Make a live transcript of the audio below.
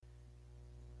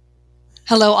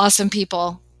Hello, awesome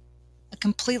people. A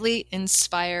completely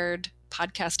inspired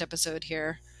podcast episode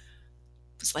here.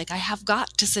 It's like, I have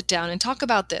got to sit down and talk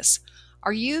about this.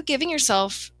 Are you giving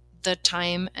yourself the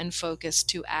time and focus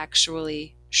to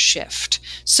actually shift?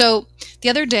 So, the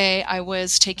other day, I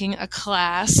was taking a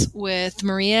class with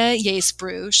Maria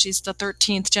Yesbrew. She's the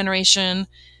 13th generation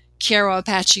Kiro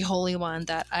Apache Holy One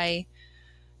that I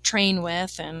train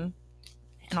with and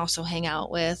also hang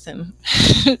out with. And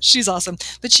she's awesome.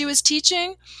 But she was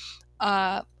teaching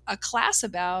a class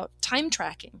about time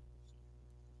tracking.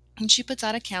 And she puts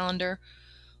out a calendar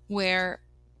where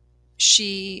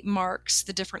she marks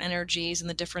the different energies and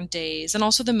the different days and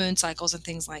also the moon cycles and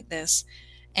things like this,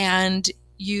 and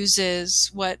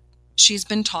uses what she's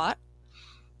been taught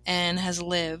and has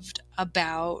lived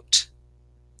about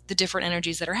the different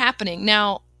energies that are happening.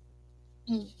 Now,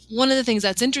 one of the things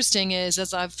that's interesting is,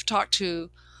 as I've talked to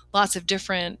lots of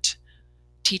different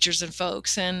teachers and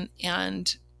folks,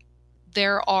 and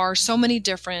there are so many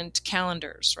different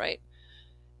calendars, right?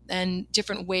 And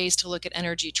different ways to look at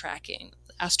energy tracking,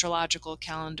 astrological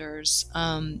calendars.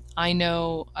 I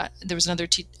know there was another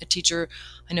teacher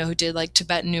I know who did like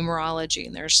Tibetan numerology,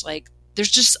 and there's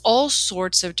just all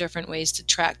sorts of different ways to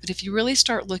track. But if you really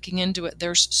start looking into it,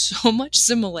 there's so much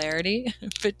similarity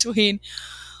between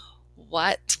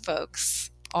what folks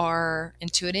are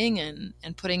intuiting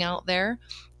and putting out there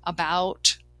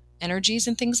about energies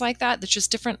and things like that. That's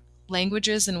just different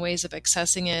languages and ways of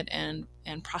accessing it and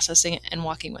processing it and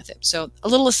walking with it. So a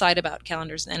little aside about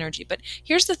calendars and energy. But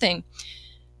here's the thing.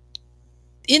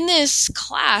 In this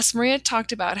class, Maria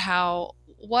talked about how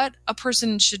what a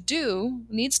person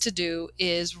needs to do,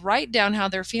 is write down how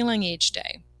they're feeling each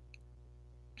day.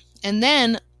 And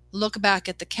then look back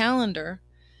at the calendar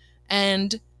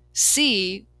and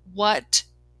see what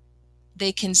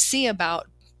they can see about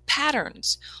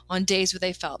patterns on days where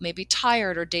they felt maybe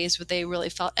tired, or days where they really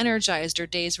felt energized, or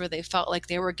days where they felt like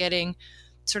they were getting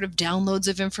sort of downloads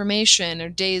of information, or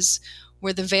days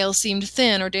where the veil seemed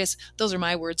thin, or days, those are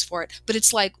my words for it. But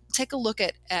it's like, take a look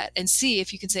at and see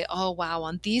if you can say, oh, wow,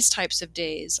 on these types of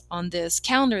days on this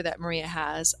calendar that Maria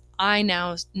has, I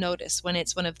now notice when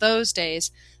it's one of those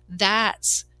days,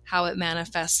 that's how it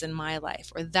manifests in my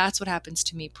life, or that's what happens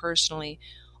to me personally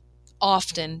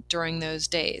often during those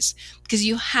days. Because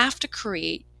you have to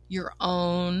create your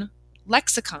own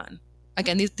lexicon.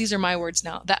 Again, these are my words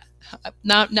now.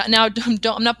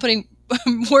 I'm not putting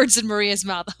words in Maria's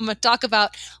mouth. I'm going to talk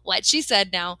about what she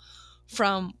said now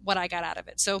from what I got out of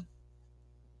it. So,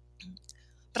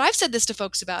 but I've said this to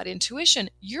folks about intuition.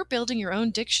 You're building your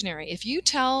own dictionary. If you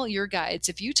tell your guides,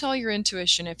 if you tell your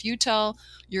intuition, if you tell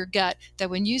your gut that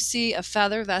when you see a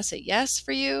feather, that's a yes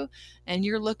for you, and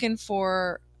you're looking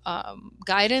for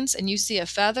guidance, and you see a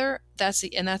feather, that's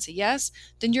a yes,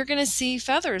 then you're going to see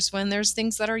feathers when there's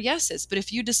things that are yeses. But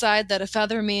if you decide that a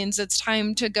feather means it's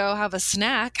time to go have a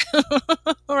snack,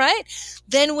 all right,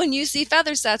 then when you see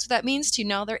feathers, that's what that means to you.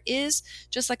 Now, there is,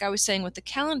 just like I was saying with the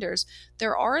calendars,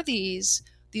 there are these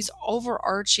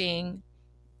overarching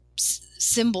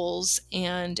symbols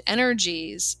and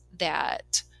energies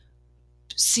that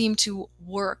seem to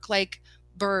work like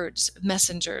birds,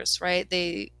 messengers, right?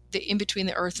 The in between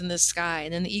the earth and the sky,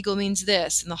 and then the eagle means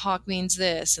this, and the hawk means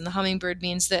this, and the hummingbird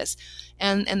means this,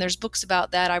 and there's books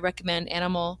about that. I recommend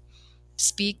Animal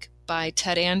Speak by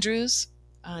Ted Andrews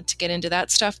to get into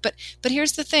that stuff. But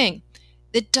here's the thing: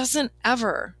 it doesn't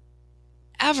ever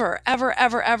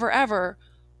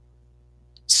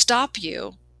stop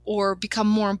you or become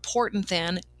more important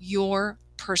than your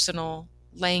personal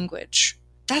language.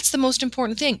 That's the most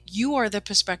important thing. You are the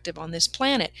perspective on this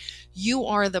planet. You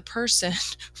are the person,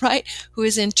 right, who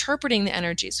is interpreting the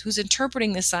energies, who's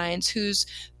interpreting the signs, who's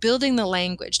building the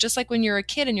language. Just like when you're a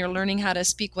kid and you're learning how to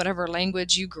speak whatever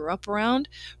language you grew up around,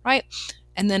 right?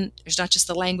 And then there's not just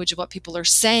the language of what people are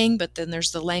saying, but then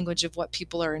there's the language of what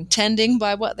people are intending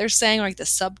by what they're saying, like the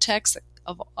subtext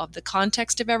of the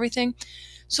context of everything.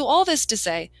 So all this to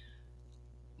say,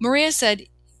 Maria said,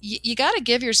 you got to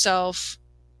give yourself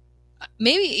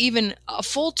maybe even a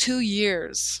full 2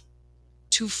 years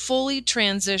to fully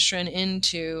transition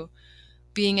into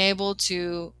being able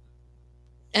to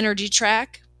energy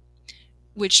track,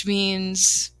 which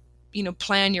means,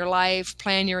 plan your life,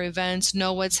 plan your events,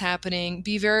 know what's happening,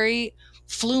 be very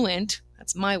fluent,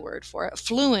 that's my word for it,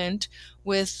 fluent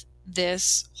with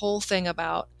this whole thing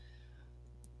about,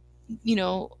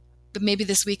 but maybe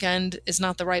this weekend is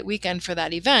not the right weekend for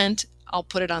that event. I'll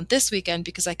put it on this weekend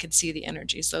because I can see the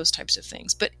energies, those types of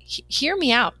things. But hear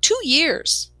me out. 2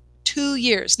 years. 2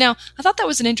 years. Now, I thought that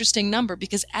was an interesting number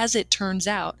because, as it turns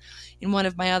out, in one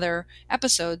of my other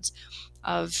episodes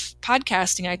of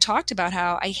podcasting, I talked about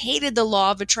how I hated the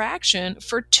law of attraction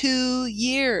for 2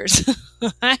 years.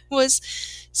 I was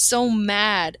so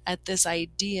mad at this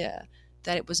idea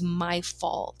that it was my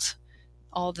fault.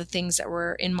 All the things that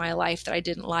were in my life that I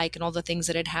didn't like and all the things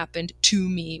that had happened to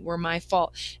me were my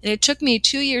fault. And it took me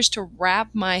 2 years to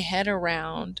wrap my head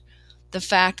around the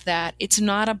fact that it's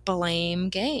not a blame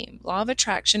game. Law of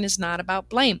attraction is not about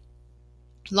blame.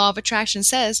 Law of attraction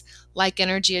says like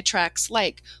energy attracts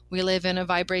like. We live in a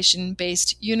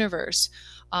vibration-based universe.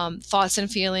 Thoughts and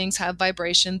feelings have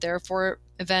vibration, therefore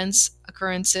events,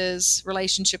 occurrences,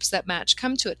 relationships that match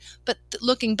come to it. But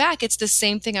looking back, it's the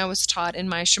same thing I was taught in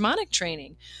my shamanic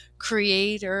training.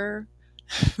 Creator,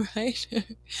 right?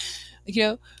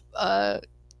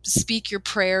 Speak your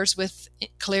prayers with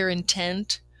clear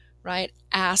intent, right?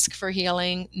 Ask for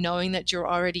healing, knowing that you're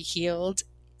already healed,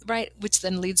 right? Which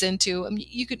then leads into,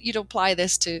 you'd apply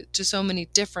this to so many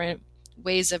different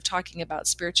ways of talking about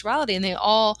spirituality, and they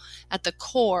all at the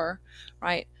core,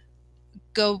 right,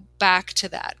 go back to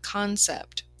that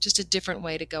concept, just a different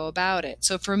way to go about it.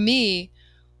 So for me,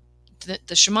 the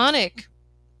shamanic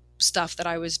stuff that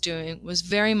I was doing was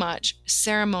very much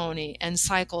ceremony and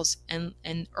cycles and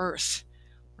earth,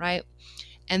 right?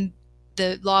 And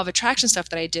the law of attraction stuff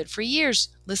that I did for years,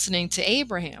 listening to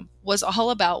Abraham, was all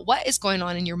about what is going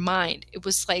on in your mind. It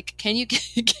was like, can you,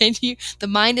 the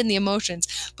mind and the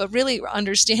emotions, but really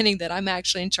understanding that I'm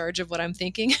actually in charge of what I'm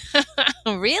thinking.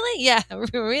 Really? Yeah,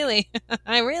 really.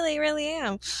 I really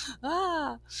am.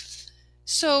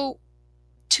 So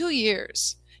 2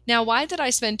 years. Now, why did I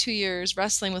spend 2 years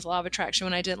wrestling with law of attraction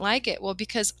when I didn't like it? Well,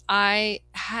 because I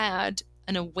had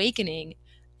an awakening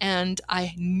and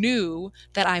I knew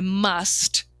that I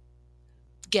must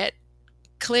get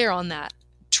clear on that.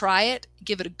 Try it,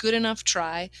 give it a good enough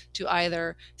try to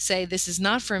either say this is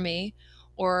not for me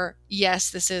or yes,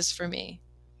 this is for me.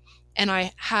 And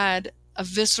I had a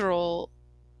visceral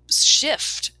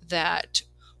shift that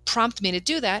prompted me to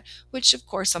do that, which of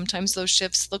course sometimes those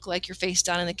shifts look like you're face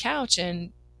down on the couch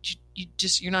and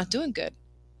you're not doing good.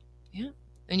 Yeah.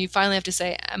 And you finally have to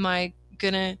say, am I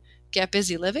going to get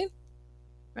busy living?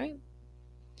 Right?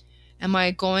 Am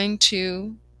I going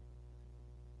to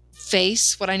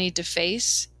face what I need to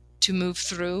face to move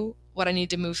through what I need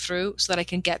to move through so that I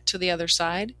can get to the other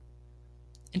side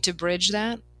and to bridge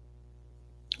that?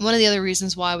 One of the other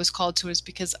reasons why I was called to it is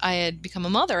because I had become a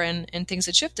mother and things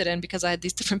had shifted, and because I had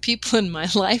these different people in my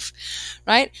life,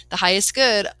 right? The highest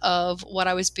good of what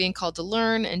I was being called to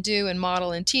learn and do and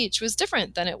model and teach was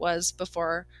different than it was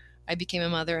before I became a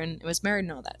mother and was married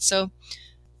and all that. So,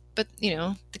 but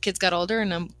the kids got older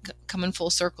and I'm coming full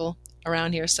circle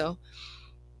around here. So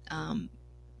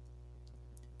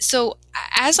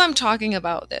as I'm talking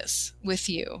about this with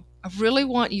you, I really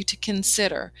want you to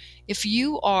consider if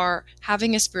you are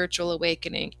having a spiritual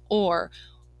awakening or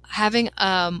having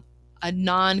a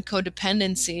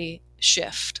non-codependency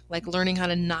shift, like learning how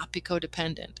to not be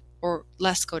codependent or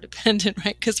less codependent,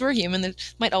 right? Because we're human. There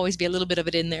might always be a little bit of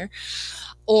it in there.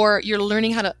 Or you're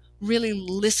learning how to really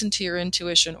listen to your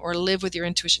intuition or live with your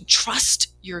intuition.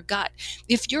 Trust your gut.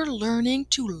 If you're learning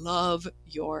to love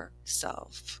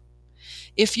yourself,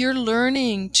 if you're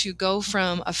learning to go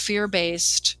from a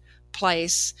fear-based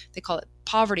place, they call it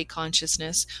poverty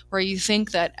consciousness, where you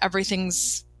think that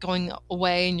everything's going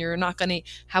away and you're not going to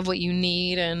have what you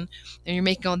need, and you're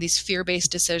making all these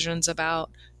fear-based decisions about,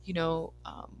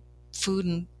 food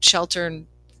and shelter and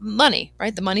money,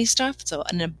 right? The money stuff. So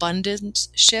an abundance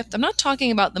shift. I'm not talking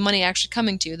about the money actually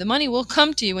coming to you. The money will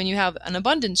come to you when you have an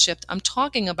abundance shift. I'm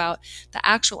talking about the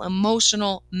actual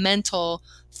emotional, mental,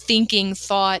 thinking,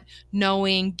 thought,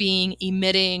 knowing, being,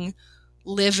 emitting,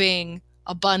 living,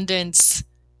 abundance,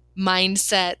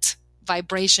 mindset,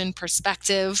 vibration,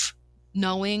 perspective,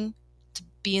 knowing, to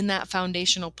be in that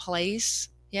foundational place.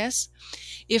 Yes?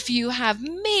 If you have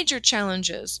major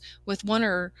challenges with one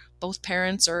or both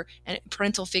parents or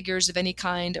parental figures of any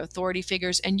kind, authority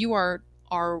figures, and you are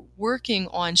working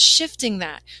on shifting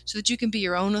that so that you can be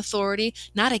your own authority,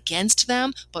 not against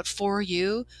them, but for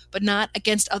you, but not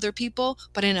against other people,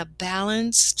 but in a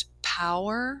balanced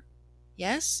power.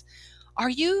 Yes? Are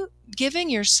you giving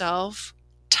yourself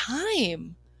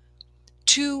time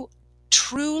to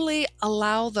truly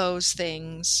allow those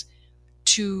things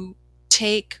to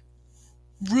take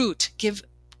root,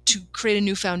 to create a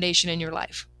new foundation in your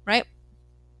life, right?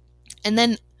 And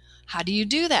then how do you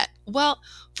do that? Well,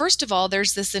 first of all,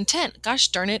 there's this intent. Gosh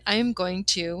darn it, I am going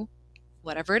to,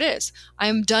 whatever it is,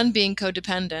 I'm done being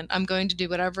codependent. I'm going to do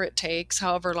whatever it takes,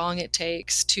 however long it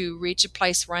takes, to reach a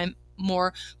place where I'm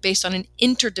more based on an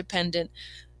interdependent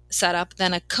setup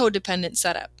than a codependent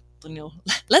setup.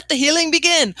 Let the healing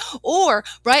begin. Or,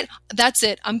 right, that's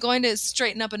it. I'm going to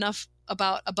straighten up enough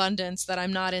about abundance that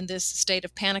I'm not in this state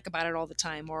of panic about it all the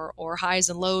time, or highs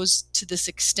and lows to this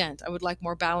extent. I would like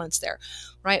more balance there,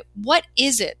 right? What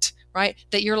is it, right,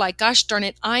 that you're like, gosh darn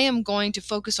it, I am going to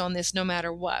focus on this no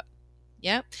matter what.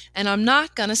 Yeah. And I'm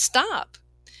not going to stop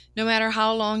no matter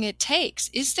how long it takes.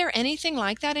 Is there anything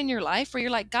like that in your life where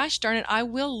you're like, gosh darn it, I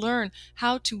will learn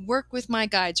how to work with my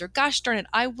guides, or gosh darn it,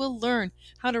 I will learn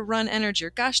how to run energy, or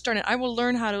gosh darn it, I will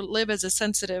learn how to live as a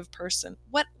sensitive person,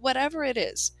 whatever it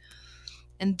is.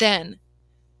 And then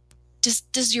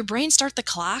does your brain start the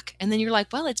clock? And then you're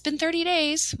like, well, it's been 30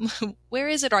 days. Where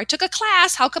is it? Or I took a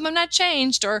class. How come I'm not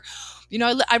changed? Or,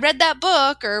 I read that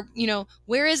book, or,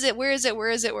 where is it? Where is it?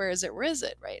 Where is it? Where is it? Where is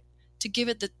it? Right. To give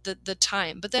it the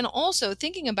time. But then also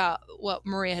thinking about what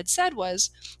Maria had said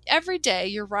was, every day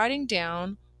you're writing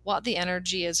down what the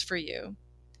energy is for you.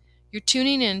 You're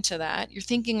tuning into that. You're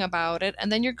thinking about it.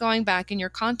 And then you're going back and you're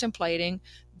contemplating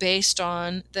based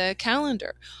on the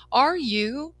calendar. Are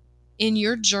you in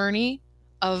your journey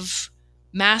of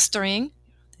mastering,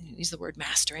 use the word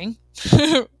mastering,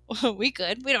 we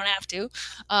don't have to,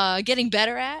 getting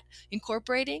better at,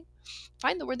 incorporating,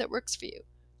 find the word that works for you,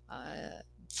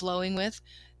 flowing with,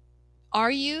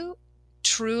 are you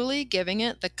truly giving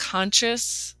it the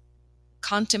conscious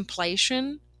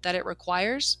contemplation that it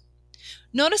requires?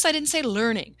 Notice I didn't say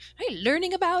learning. Are you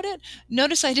learning about it?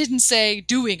 Notice I didn't say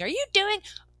doing. Are you doing?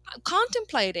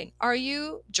 Contemplating. Are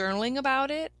you journaling about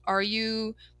it? Are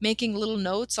you making little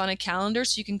notes on a calendar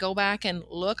so you can go back and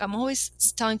look? I'm always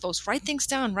telling folks, write things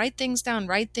down, write things down,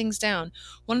 write things down.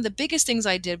 One of the biggest things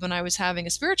I did when I was having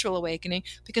a spiritual awakening,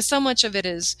 because so much of it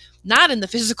is not in the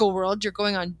physical world, you're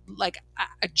going on like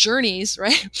journeys,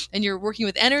 right? And you're working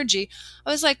with energy.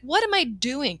 I was like, what am I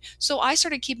doing? So I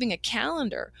started keeping a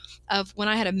calendar of when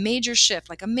I had a major shift,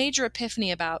 like a major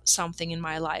epiphany about something in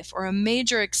my life, or a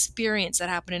major experience that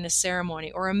happened in a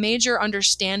ceremony, or a major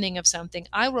understanding of something.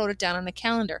 I wrote it down on a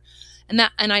calendar. And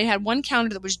I had one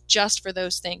calendar that was just for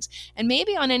those things. And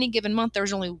maybe on any given month, there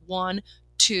was only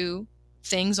 1-2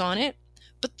 things on it.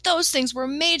 But those things were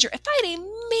major. If I had a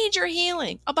major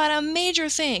healing about a major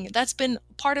thing that's been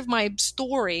part of my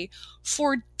story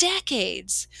for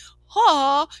decades,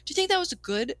 do you think that was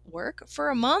good work for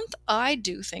a month? I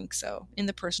do think so, in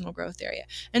the personal growth area.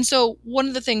 And so one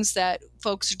of the things that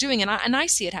folks are doing, and I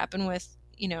see it happen with,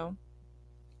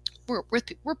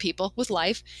 we're people with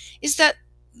life, is that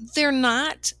they're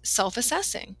not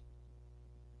self-assessing.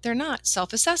 They're not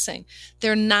self-assessing.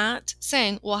 They're not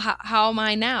saying, well, how am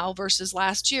I now versus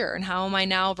last year? And how am I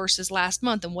now versus last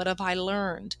month? And what have I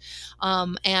learned?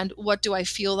 And what do I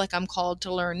feel like I'm called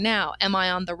to learn now? Am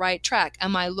I on the right track?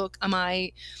 Am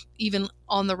I even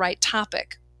on the right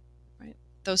topic? Right?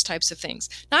 Those types of things.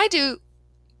 Now I do,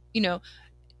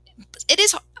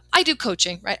 I do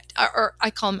coaching, right? Or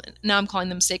I'm calling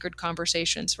them sacred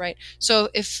conversations, right? So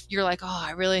if you're like,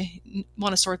 I really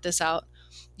want to sort this out,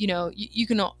 you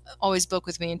can always book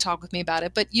with me and talk with me about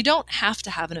it, but you don't have to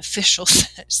have an official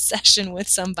session with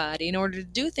somebody in order to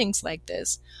do things like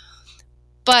this.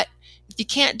 But if you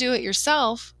can't do it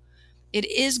yourself, it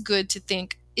is good to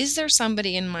think, is there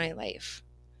somebody in my life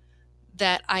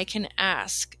that I can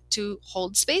ask to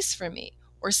hold space for me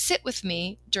or sit with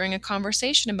me during a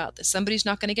conversation about this? Somebody who's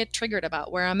not going to get triggered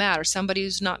about where I'm at, or somebody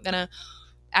who's not going to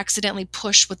accidentally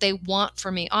push what they want for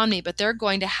me on me, but they're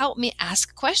going to help me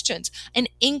ask questions. An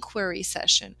inquiry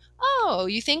session. Oh,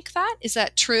 you think that? Is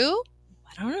that true?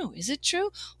 I don't know. Is it true?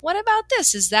 What about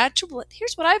this? Is that true?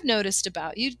 Here's what I've noticed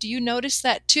about you. Do you notice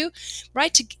that too?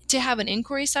 Right? To have an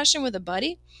inquiry session with a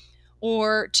buddy,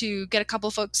 or to get a couple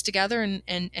of folks together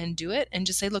and do it, and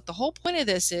just say, look, the whole point of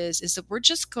this is that we're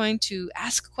just going to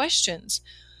ask questions.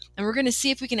 And we're going to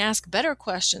see if we can ask better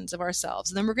questions of ourselves.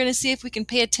 And then we're going to see if we can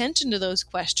pay attention to those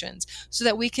questions so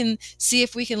that we can see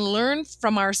if we can learn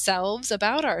from ourselves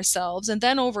about ourselves. And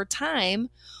then over time,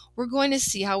 we're going to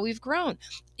see how we've grown.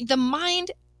 The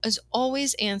mind is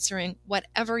always answering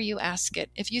whatever you ask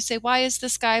it. If you say, why is the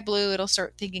sky blue? It'll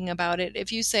start thinking about it.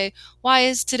 If you say, why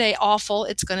is today awful?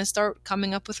 It's going to start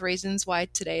coming up with reasons why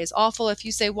today is awful. If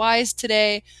you say, why is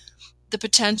today the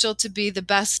potential to be the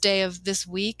best day of this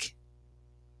week?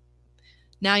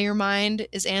 Now your mind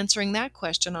is answering that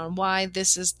question on why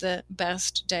this is the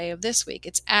best day of this week.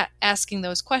 It's asking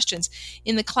those questions.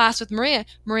 In the class with Maria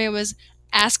was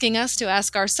asking us to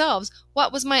ask ourselves,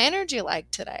 what was my energy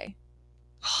like today?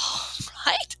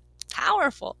 Right?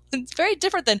 Powerful. It's very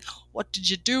different than, what did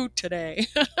you do today?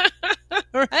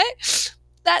 Right?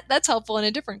 That's helpful in a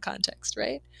different context,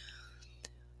 right?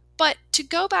 But to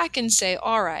go back and say,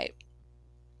 all right,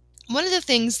 one of the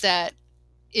things that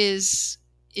is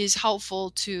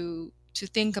helpful to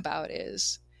think about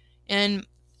is, and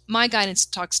my guidance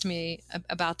talks to me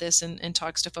about this and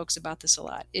talks to folks about this a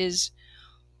lot, is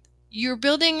you're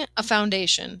building a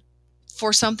foundation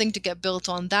for something to get built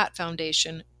on that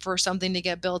foundation, for something to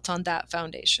get built on that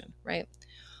foundation, right?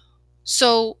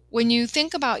 So when you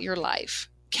think about your life,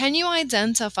 can you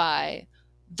identify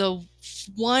the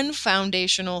one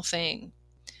foundational thing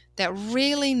that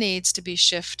really needs to be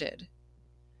shifted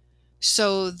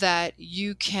so that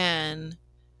you can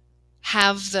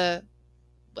have the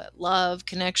love,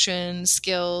 connection,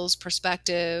 skills,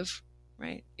 perspective,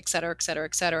 right, et cetera, et cetera,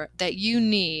 et cetera, that you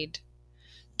need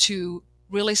to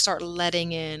really start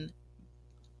letting in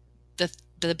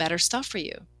the better stuff for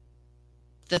you,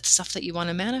 the stuff that you want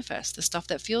to manifest, the stuff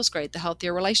that feels great, the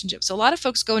healthier relationships. So a lot of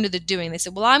folks go into the doing. They say,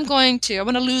 well, I want to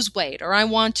lose weight, or I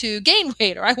want to gain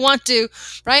weight, or I want to,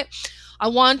 right? I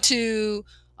want to,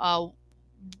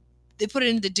 they put it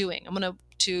into the doing. I'm going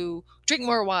to drink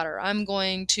more water. I'm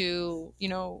going to,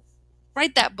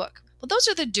 write that book. Well, those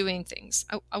are the doing things.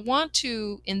 I want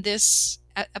to, in this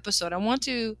episode, I want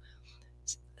to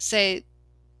say,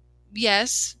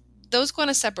 yes, those go on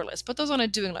a separate list, put those on a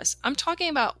doing list. I'm talking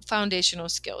about foundational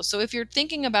skills. So if you're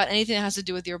thinking about anything that has to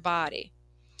do with your body,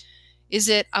 is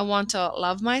it I want to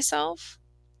love myself,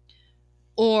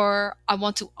 or I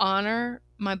want to honor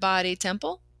my body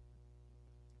temple?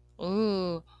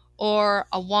 Ooh, or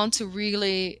I want to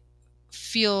really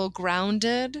feel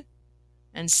grounded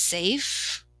and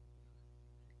safe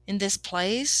in this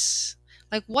place?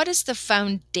 Like, what is the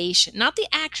foundation? Not the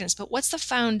actions, but what's the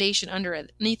foundation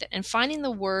underneath it? And finding the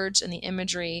words and the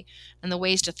imagery and the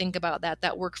ways to think about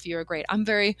that work for you are great. I'm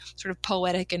very sort of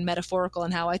poetic and metaphorical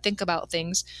in how I think about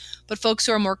things. But folks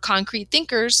who are more concrete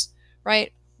thinkers,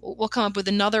 right, will come up with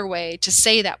another way to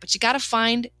say that. But you got to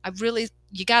find,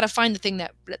 the thing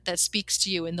that speaks to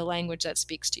you in the language that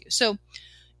speaks to you. So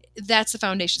that's the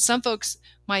foundation. Some folks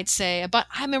might say, but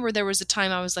I remember there was a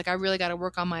time I was like, I really got to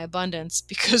work on my abundance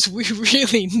because we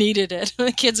really needed it.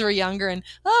 The kids were younger and,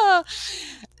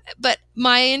 but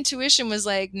my intuition was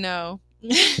like, no,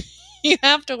 you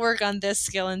have to work on this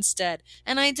skill instead.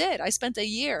 And I did. I spent a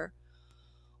year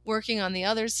working on the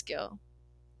other skill.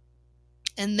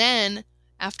 And then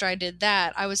after I did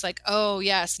that, I was like, oh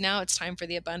yes, now it's time for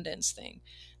the abundance thing.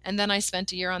 And then I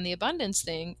spent a year on the abundance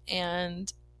thing,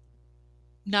 and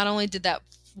not only did that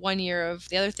 1 year of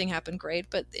the other thing happen great,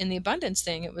 but in the abundance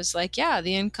thing, it was like, yeah,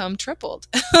 the income tripled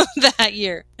that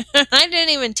year. I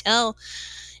didn't even tell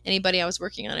anybody I was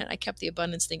working on it. I kept the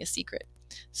abundance thing a secret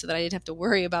so that I didn't have to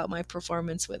worry about my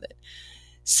performance with it.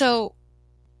 So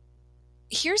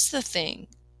here's the thing.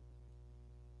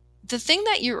 The thing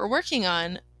that you're working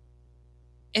on,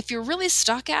 if you're really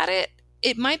stuck at it,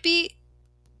 it might be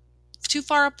too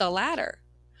far up the ladder.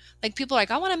 Like, people are like,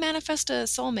 I want to manifest a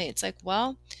soulmate. It's like,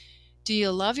 well, do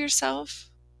you love yourself?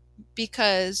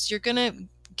 Because you're going to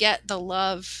get the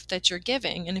love that you're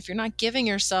giving. And if you're not giving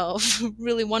yourself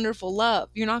really wonderful love,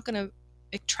 you're not going to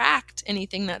attract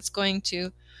anything that's going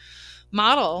to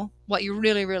model what you're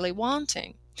really, really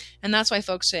wanting. And that's why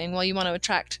folks are saying, well, you want to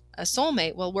attract a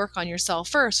soulmate, well, work on yourself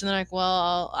first. And they're like,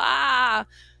 well,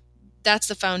 that's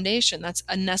the foundation. That's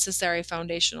a necessary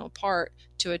foundational part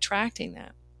to attracting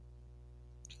that.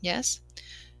 Yes?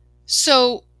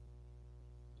 So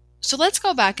let's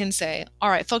go back and say,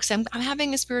 all right, folks, I'm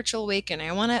having a spiritual awakening.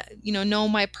 I want to, know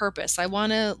my purpose. I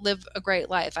want to live a great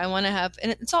life. I want to have,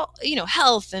 and it's all,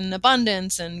 health and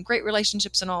abundance and great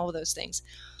relationships and all of those things.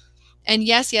 And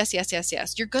yes,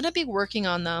 you're going to be working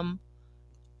on them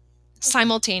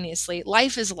simultaneously.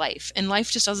 Life is life, and life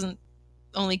just doesn't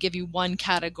only give you one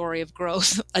category of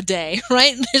growth a day,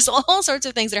 right? There's all sorts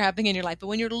of things that are happening in your life. But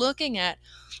when you're looking at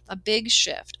a big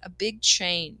shift, a big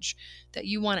change that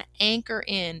you want to anchor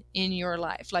in your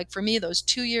life, like for me, those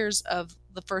 2 years of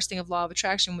the first thing of law of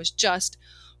attraction was just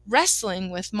wrestling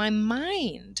with my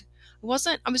mind. I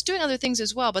was doing other things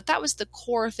as well, but that was the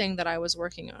core thing that I was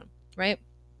working on, right?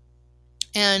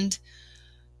 And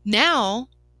now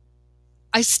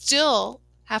I still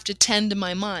have to tend to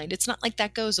my mind. It's not like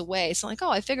that goes away. It's not like,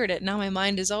 oh, I figured it. Now my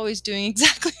mind is always doing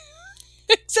exactly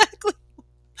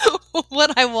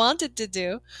what I want it to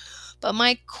do. But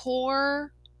my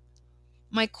core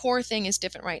thing is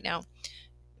different right now.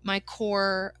 My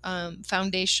core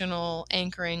foundational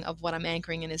anchoring of what I'm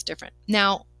anchoring in is different.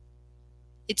 Now,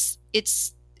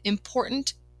 it's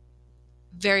important,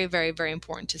 very, very, very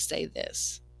important to say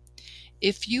this.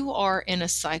 If you are in a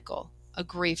cycle, a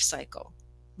grief cycle,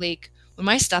 like when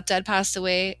my stepdad passed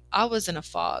away, I was in a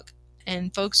fog.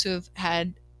 And folks who have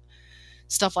had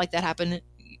stuff like that happen,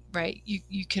 right,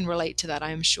 you can relate to that,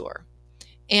 I'm sure.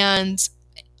 And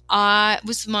I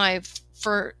was my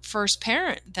first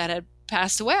parent that had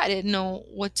passed away. I didn't know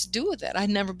what to do with it. I'd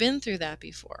never been through that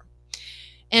before.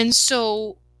 And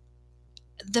so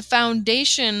the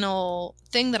foundational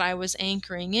thing that I was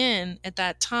anchoring in at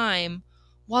that time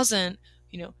wasn't,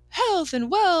 health and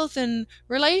wealth and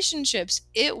relationships.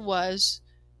 It was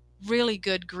really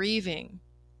good grieving.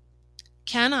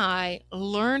 Can I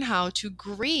learn how to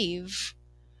grieve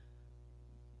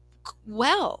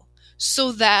well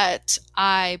so that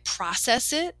I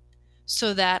process it,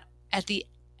 so that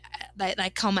that I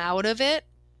come out of it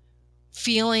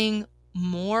feeling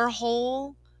more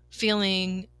whole,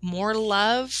 feeling more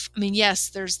love? I mean, yes,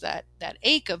 there's that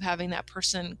ache of having that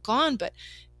person gone,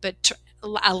 but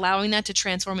allowing that to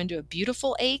transform into a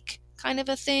beautiful ache kind of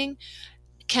a thing.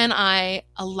 Can I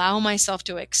allow myself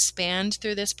to expand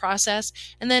through this process?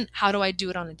 And then how do I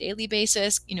do it on a daily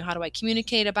basis? How do I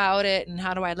communicate about it? And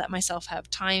how do I let myself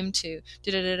have time to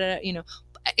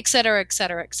et cetera, et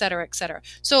cetera, et cetera, et cetera.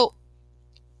 So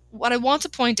what I want to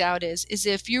point out is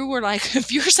if you were like,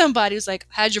 if you're somebody who's like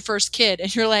had your first kid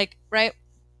and you're like, right,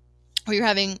 or you're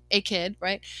having a kid,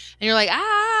 right, and you're like,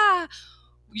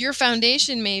 your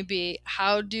foundation may be,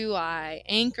 how do I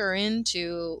anchor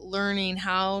into learning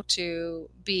how to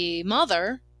be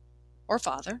mother or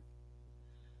father,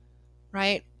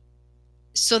 right?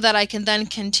 So that I can then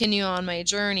continue on my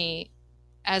journey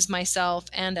as myself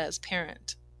and as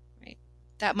parent, right?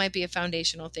 That might be a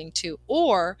foundational thing too.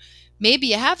 Or maybe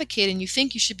you have a kid and you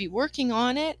think you should be working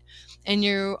on it, and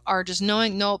you are just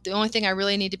knowing, nope, the only thing I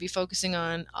really need to be focusing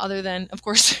on, other than, of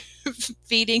course,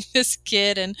 feeding this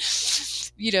kid and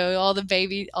all the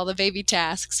baby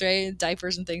tasks, right,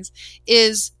 diapers and things,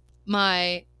 is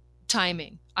my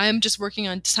timing. I am just working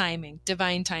on timing,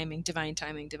 divine timing, divine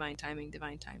timing, divine timing,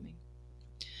 divine timing.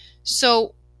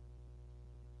 So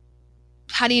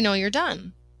how do you know you're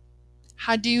done?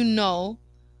 How do you know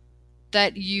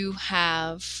that you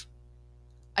have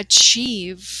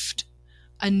achieved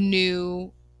a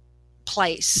new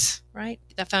place, right?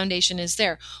 The foundation is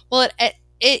there. Well,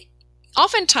 it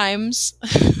oftentimes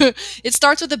it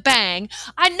starts with a bang.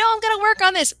 I know I'm going to work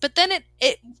on this, but then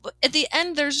it at the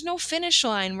end there's no finish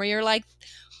line where you're like,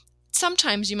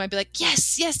 sometimes you might be like,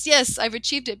 yes, yes, yes, I've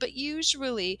achieved it. But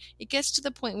usually it gets to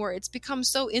the point where it's become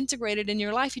so integrated in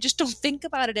your life, you just don't think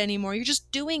about it anymore. You're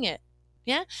just doing it.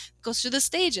 Yeah. It goes through the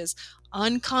stages.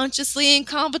 Unconsciously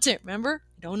incompetent. Remember?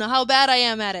 I don't know how bad I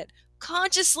am at it.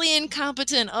 Consciously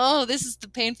incompetent. Oh, this is the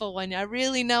painful one. I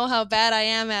really know how bad I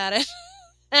am at it.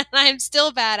 And I'm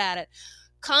still bad at it.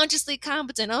 Consciously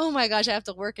competent. Oh my gosh, I have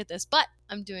to work at this, but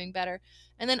I'm doing better.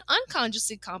 And then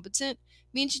unconsciously competent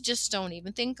means you just don't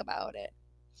even think about it,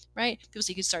 right? People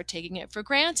say you can start taking it for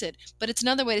granted, but it's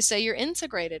another way to say you're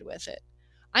integrated with it.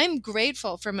 I'm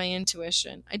grateful for my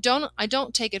intuition. I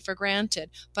don't take it for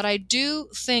granted, but I do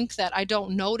think that I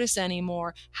don't notice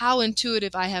anymore how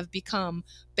intuitive I have become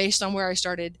based on where I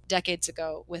started decades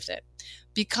ago with it,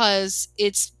 because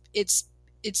it's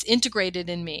integrated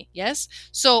in me. Yes.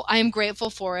 So I am grateful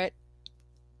for it,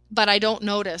 but I don't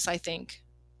notice, I think.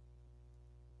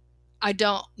 I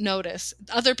don't notice.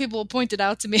 Other people will point it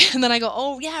out to me and then I go,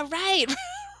 oh yeah, right.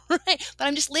 Right. But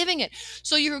I'm just living it.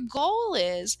 So your goal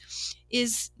is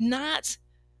not,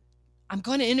 I'm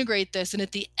going to integrate this, and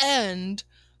at the end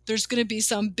there's going to be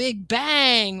some big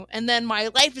bang and then my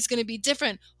life is going to be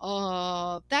different.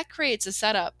 Oh, that creates a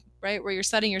setup, right? Where you're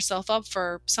setting yourself up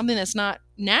for something that's not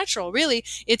natural. Really,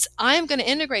 it's, I'm going to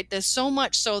integrate this so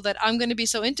much so that I'm going to be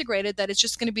so integrated that it's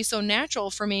just going to be so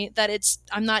natural for me that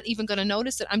I'm not even going to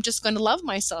notice it. I'm just going to love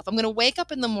myself. I'm going to wake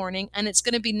up in the morning and it's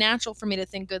going to be natural for me to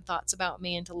think good thoughts about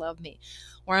me and to love me.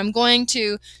 Or I'm going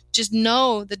to just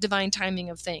know the divine timing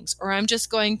of things. Or I'm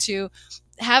just going to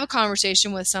have a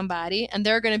conversation with somebody and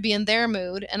they're going to be in their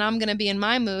mood and I'm going to be in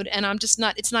my mood, and it's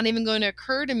not even going to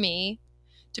occur to me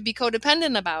to be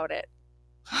codependent about it.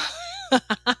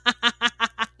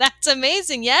 That's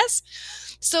amazing, yes?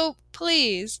 So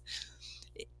please,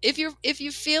 if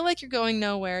you feel like you're going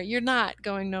nowhere, you're not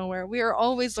going nowhere. We are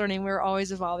always learning, we're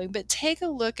always evolving, but take a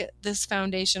look at this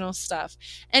foundational stuff.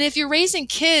 And if you're raising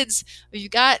kids, or you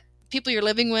got people you're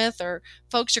living with or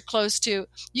folks you're close to,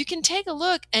 you can take a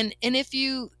look, and if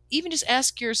you even just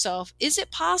ask yourself, is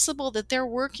it possible that they're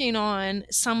working on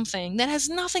something that has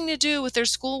nothing to do with their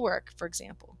schoolwork, for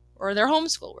example, or their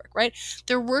homeschool work, right?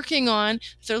 They're working on,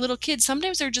 if they're little kids,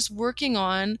 sometimes they're just working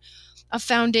on a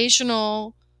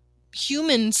foundational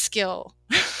human skill,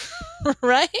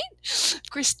 right? Of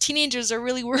course, teenagers are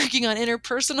really working on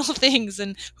interpersonal things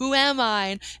and who am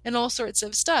I and all sorts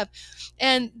of stuff.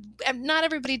 And not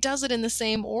everybody does it in the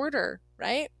same order,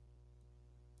 right?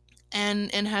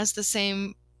 And has the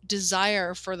same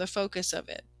desire for the focus of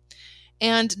it.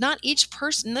 And not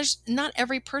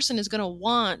every person is going to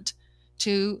want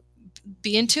to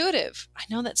be intuitive. I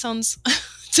know that sounds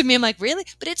to me, I'm like, really?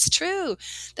 But it's true.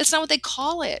 That's not what they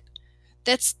call it.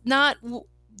 That's not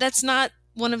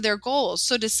one of their goals.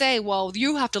 So to say, well,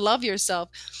 you have to love yourself.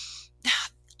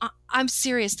 I'm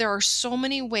serious. There are so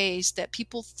many ways that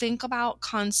people think about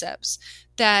concepts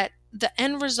that the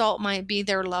end result might be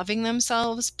they're loving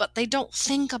themselves, but they don't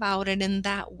think about it in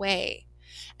that way.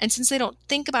 And since they don't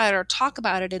think about it or talk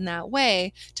about it in that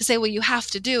way, to say, well, you have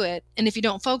to do it. And if you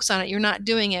don't focus on it, you're not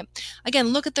doing it. Again,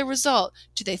 look at the result.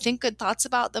 Do they think good thoughts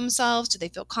about themselves? Do they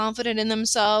feel confident in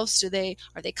themselves? Are they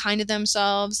kind to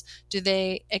themselves? Do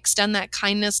they extend that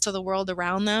kindness to the world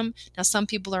around them? Now, some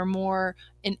people are more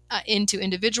into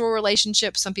individual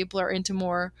relationships. Some people are into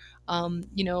more,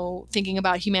 thinking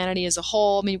about humanity as a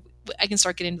whole. I mean, I can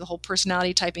start getting into the whole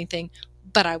personality typing thing,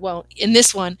 but I won't in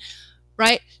this one,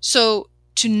 right? So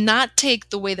to not take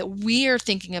the way that we are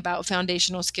thinking about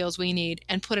foundational skills we need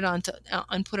and put it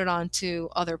onto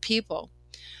other people,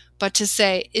 but to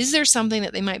say, is there something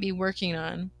that they might be working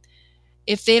on?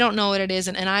 If they don't know what it is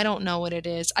and I don't know what it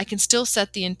is, I can still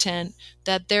set the intent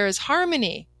that there is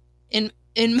harmony in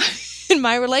my, in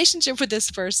my relationship with this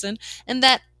person, and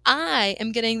that I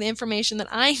am getting the information that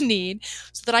I need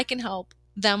so that I can help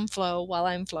them flow while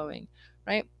I'm flowing,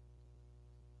 right?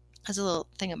 That's a little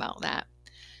thing about that.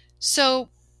 So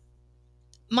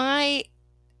my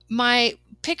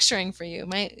picturing for you,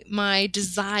 my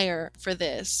desire for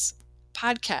this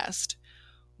podcast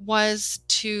was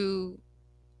to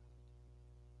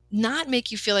not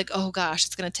make you feel like, oh gosh,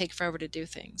 it's going to take forever to do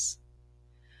things,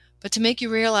 but to make you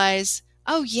realize,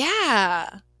 oh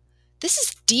yeah, this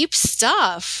is deep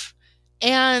stuff.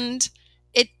 And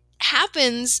it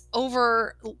happens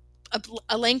over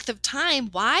a length of time.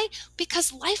 Why?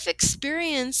 Because life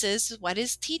experience is what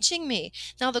is teaching me.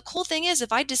 Now, the cool thing is,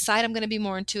 if I decide I'm going to be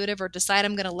more intuitive or decide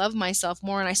I'm going to love myself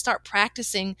more and I start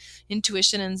practicing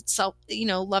intuition and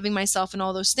loving myself and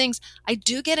all those things, I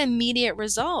do get immediate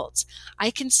results.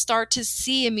 I can start to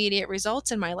see immediate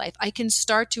results in my life. I can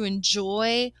start to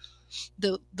enjoy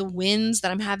the wins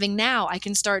that I'm having now. I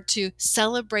can start to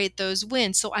celebrate those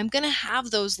wins. So I'm going to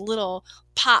have those little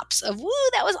pops of, woo,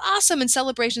 that was awesome, and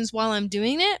celebrations while I'm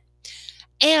doing it.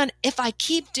 And if I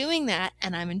keep doing that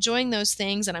and I'm enjoying those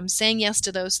things and I'm saying yes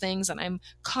to those things and I'm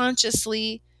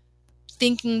consciously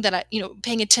thinking that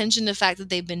paying attention to the fact that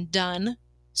they've been done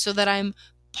so that I'm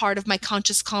part of my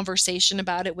conscious conversation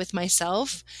about it with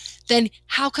myself, then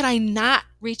how could I not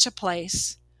reach a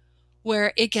place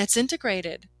where it gets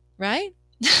integrated? Right?